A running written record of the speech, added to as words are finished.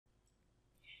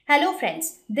Hello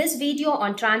friends, this video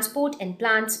on transport and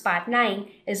plants part 9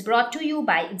 is brought to you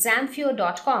by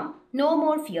examfear.com. No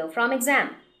more fear from exam.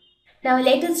 Now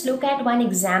let us look at one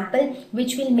example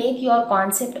which will make your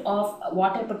concept of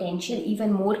water potential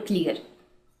even more clear.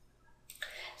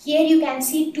 Here you can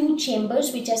see two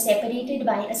chambers which are separated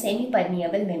by a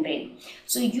semi-permeable membrane.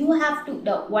 So you have to,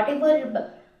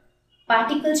 whatever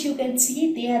particles you can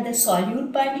see, they are the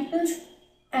solute particles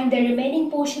and the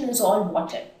remaining portion is all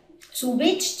water. So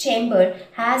which chamber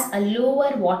has a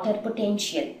lower water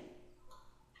potential?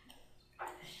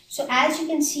 So as you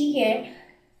can see here,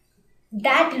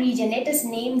 that region, let us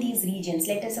name these regions.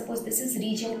 Let us suppose this is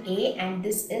region A and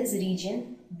this is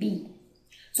region B.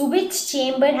 So which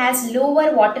chamber has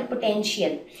lower water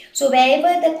potential? So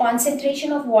wherever the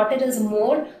concentration of water is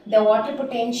more, the water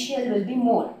potential will be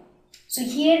more. So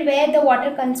here where the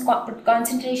water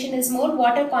concentration is more,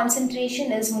 water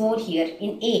concentration is more here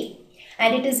in A.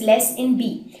 And it is less in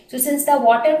B. So since the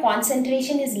water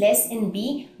concentration is less in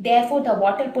B, therefore the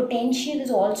water potential is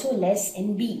also less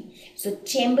in B. So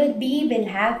chamber B will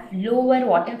have lower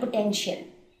water potential.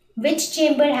 Which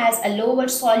chamber has a lower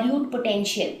solute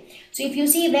potential? So if you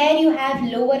see where you have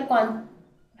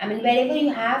wherever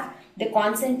you have the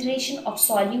concentration of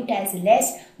solute as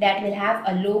less, that will have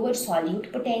a lower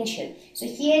solute potential. So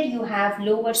here you have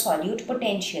lower solute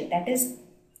potential, that is.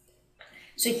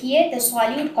 So here the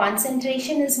solute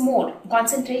concentration is more,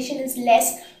 concentration is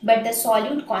less, but the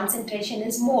solute concentration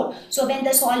is more. So when the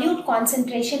solute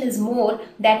concentration is more,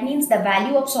 that means the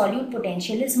value of solute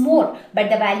potential is more,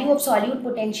 but the value of solute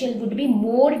potential would be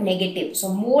more negative.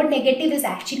 So more negative is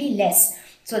actually less.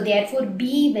 So therefore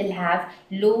B will have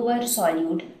lower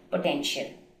solute potential.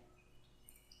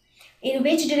 In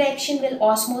which direction will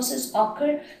osmosis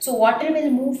occur? So water will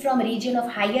move from region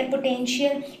of higher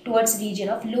potential towards region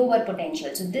of lower potential.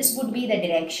 So this would be the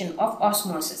direction of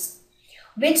osmosis.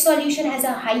 Which solution has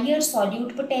a higher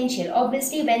solute potential?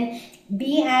 Obviously when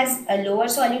B has a lower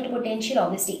solute potential,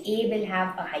 obviously A will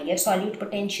have a higher solute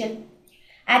potential.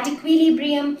 At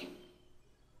equilibrium,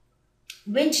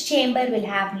 which chamber will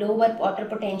have lower water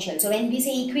potential? So when we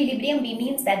say equilibrium, we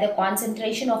means that the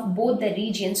concentration of both the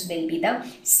regions will be the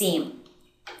same.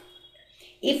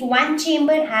 If one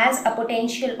chamber has a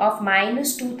potential of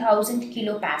minus 2000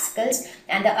 kilopascals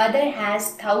and the other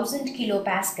has 1000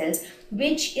 kilopascals,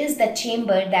 which is the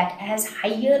chamber that has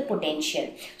higher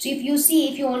potential? So if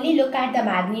you only look at the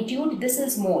magnitude, this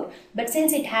is more. But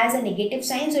since it has a negative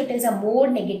sign, so it is a more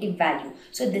negative value.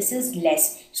 So this is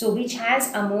less. So which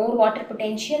has a more water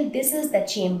potential? This is the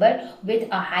chamber with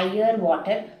a higher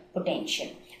water potential.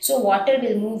 So water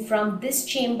will move from this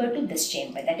chamber to this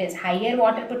chamber, that is higher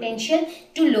water potential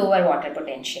to lower water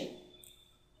potential.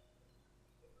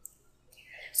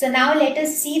 So now let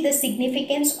us see the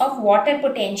significance of water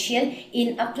potential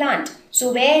in a plant.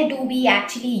 So where do we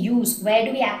actually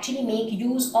make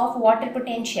use of water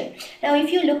potential? Now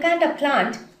if you look at a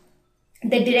plant,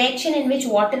 the direction in which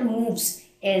water moves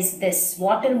is this.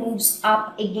 Water moves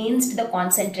up against the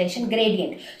concentration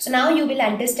gradient. So now you will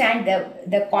understand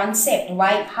the concept.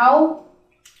 How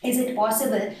is it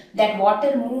possible that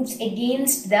water moves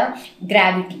against the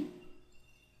gravity?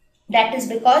 That is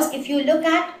because if you look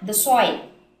at the soil,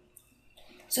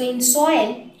 so in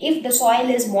soil, if the soil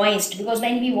is moist, because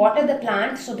when we water the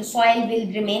plant, so the soil will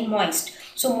remain moist.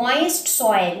 So moist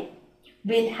soil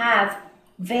will have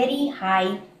very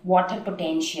high water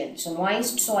potential. So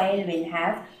moist soil will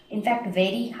have in fact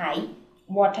very high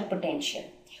water potential.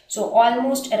 So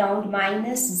almost around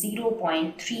minus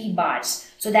 0.3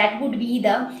 bars. So that would be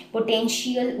the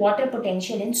water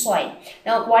potential in soil.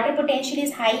 Now water potential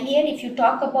is high here if you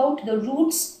talk about the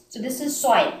roots. So this is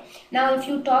soil. Now if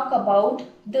you talk about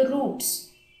the roots.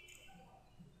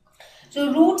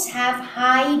 So roots have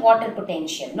high water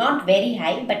potential, not very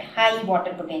high but high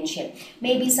water potential,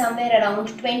 maybe somewhere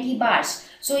around 20 bars.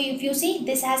 So if you see,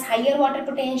 this has higher water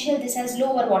potential, this has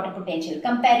lower water potential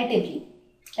comparatively,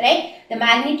 right? The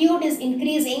magnitude is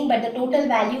increasing but the total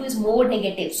value is more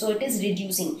negative, so it is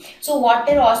reducing. So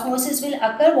water osmosis will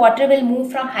occur, water will move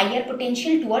from higher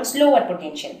potential towards lower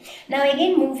potential. Now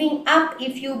again moving up,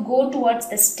 if you go towards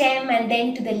the stem and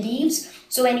then to the leaves.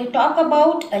 So when you talk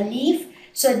about a leaf,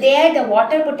 so there the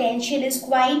water potential is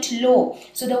quite low.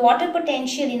 So the water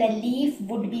potential in a leaf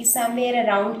would be somewhere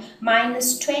around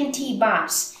minus 20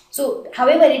 bars. So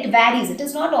however it varies, it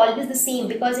is not always the same,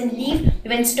 because in leaf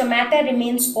when stomata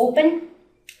remains open,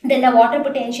 then the water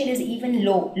potential is even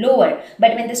lower.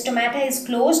 But when the stomata is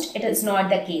closed, it is not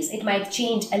the case. It might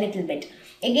change a little bit.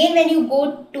 Again, when you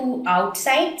go to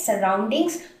outside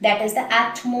surroundings, that is the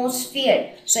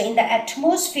atmosphere. So in the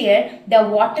atmosphere, the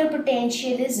water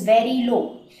potential is very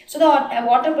low. So the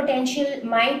water potential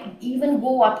might even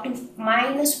go up to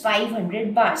minus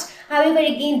 500 bars. However,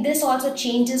 again, this also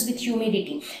changes with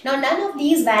humidity. Now, none of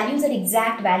these values are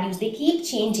exact values. They keep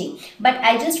changing. But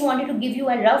I just wanted to give you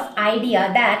a rough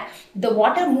idea that the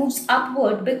water moves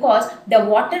upward because the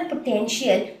water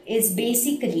potential is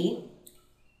basically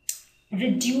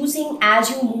reducing as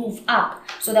you move up.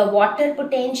 So the water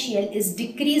potential is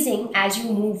decreasing as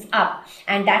you move up,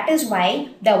 and that is why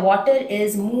the water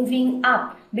is moving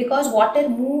up, because water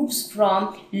moves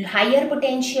from higher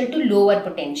potential to lower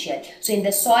potential. So in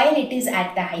the soil it is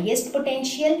at the highest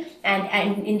potential,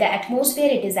 and in the atmosphere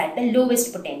it is at the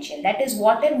lowest potential. That is,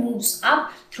 water moves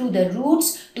up through the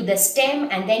roots to the stem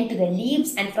and then to the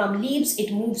leaves, and from leaves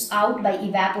it moves out by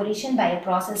evaporation by a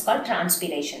process called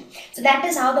transpiration. So that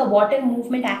is how the water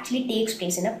movement actually takes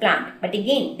place in a plant. But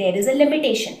again, there is a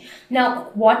limitation. Now,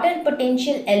 water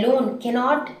potential alone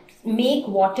cannot make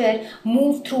water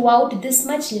move throughout this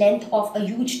much length of a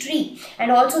huge tree. And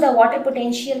also the water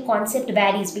potential concept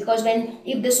varies, because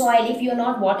if you're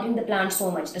not watering the plant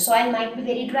so much, the soil might be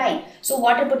very dry, so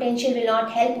water potential will not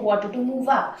help water to move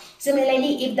up.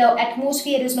 Similarly, if the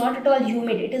atmosphere is not at all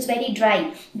humid, it is very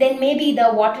dry, then maybe the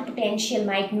water potential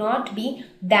might not be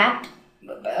that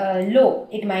low,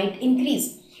 it might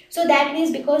increase. So that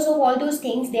means because of all those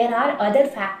things, there are other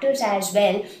factors as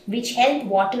well which help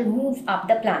water move up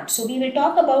the plant. So we will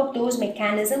talk about those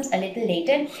mechanisms a little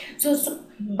later.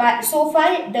 But so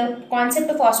far, the concept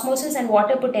of osmosis and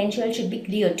water potential should be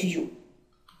clear to you.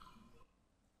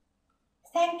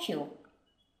 Thank you.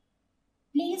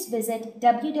 Please visit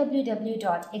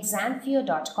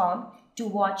www.examfear.com to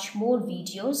watch more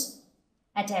videos,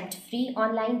 attempt free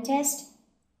online test,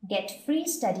 get free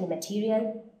study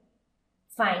material,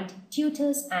 find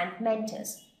tutors and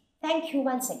mentors. Thank you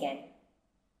once again.